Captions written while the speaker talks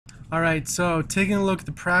Alright, so taking a look at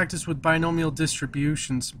the practice with binomial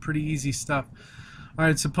distributions, pretty easy stuff.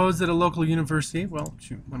 Alright, suppose that a local university, well,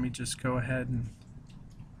 shoot, let me just go ahead and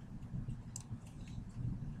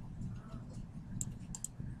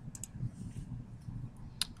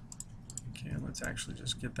okay, let's actually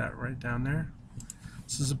just get that right down there.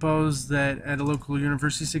 So suppose that at a local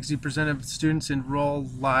university 60% of students enroll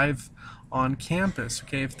live on campus.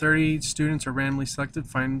 Okay, if 30 students are randomly selected,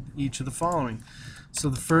 find each of the following. So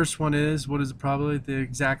the first one is, what is the probability that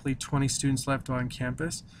exactly 20 students left on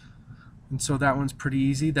campus? And so that one's pretty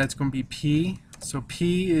easy. That's going to be P. So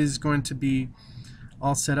P is going to be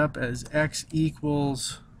all set up as x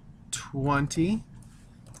equals 20.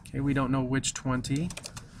 Okay, we don't know which 20.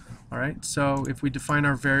 Alright, so if we define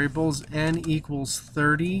our variables, n equals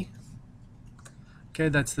 30. Okay,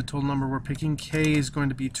 that's the total number we're picking. K is going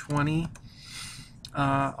to be 20.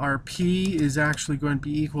 Our P is actually going to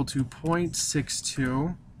be equal to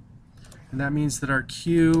 0.62, and that means that our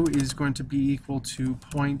Q is going to be equal to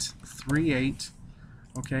 0.38.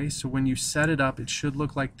 Okay, so when you set it up, it should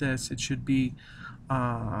look like this. It should be,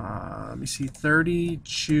 let me see, 30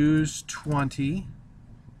 choose 20,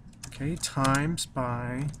 okay, times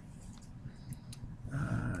by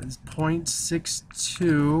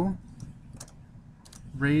 0.62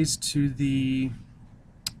 raised to the,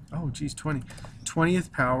 oh geez,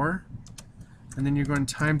 20th power, and then you're going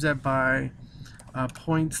to times that by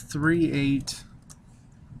 0.38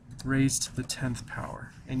 raised to the 10th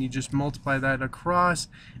power, and you just multiply that across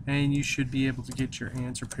and you should be able to get your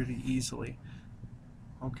answer pretty easily.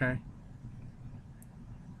 Okay.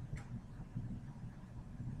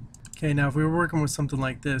 Okay, now if we were working with something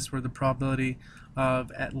like this where the probability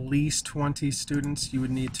of at least 20 students, you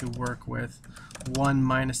would need to work with 1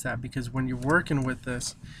 minus that, because when you're working with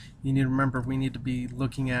this, you need to remember we need to be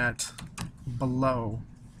looking at below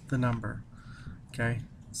the number. Okay,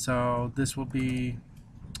 so this will be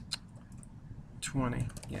 20.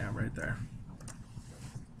 Yeah, right there.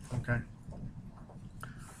 Okay.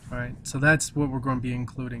 Alright, so that's what we're going to be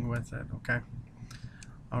including with it. Okay.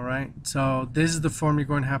 Alright, so this is the form you're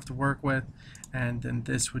going to have to work with, and then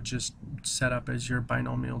this would just set up as your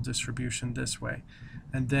binomial distribution this way.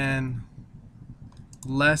 And then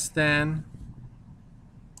less than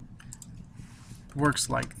works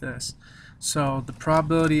like this. So the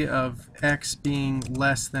probability of x being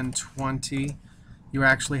less than 20, you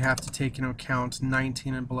actually have to take into account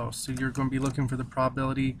 19 and below. So you're going to be looking for the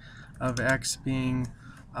probability of x being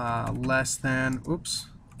less than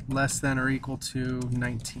or equal to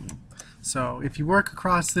 19. So if you work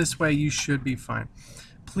across this way, you should be fine.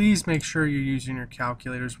 Please make sure you're using your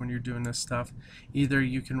calculators when you're doing this stuff. Either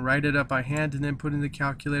you can write it up by hand and then put in the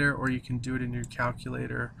calculator, or you can do it in your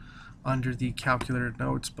calculator under the calculator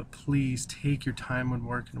notes, but please take your time when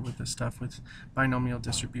working with this stuff with binomial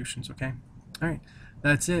distributions, okay? Alright,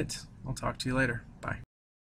 that's it. I'll talk to you later. Bye.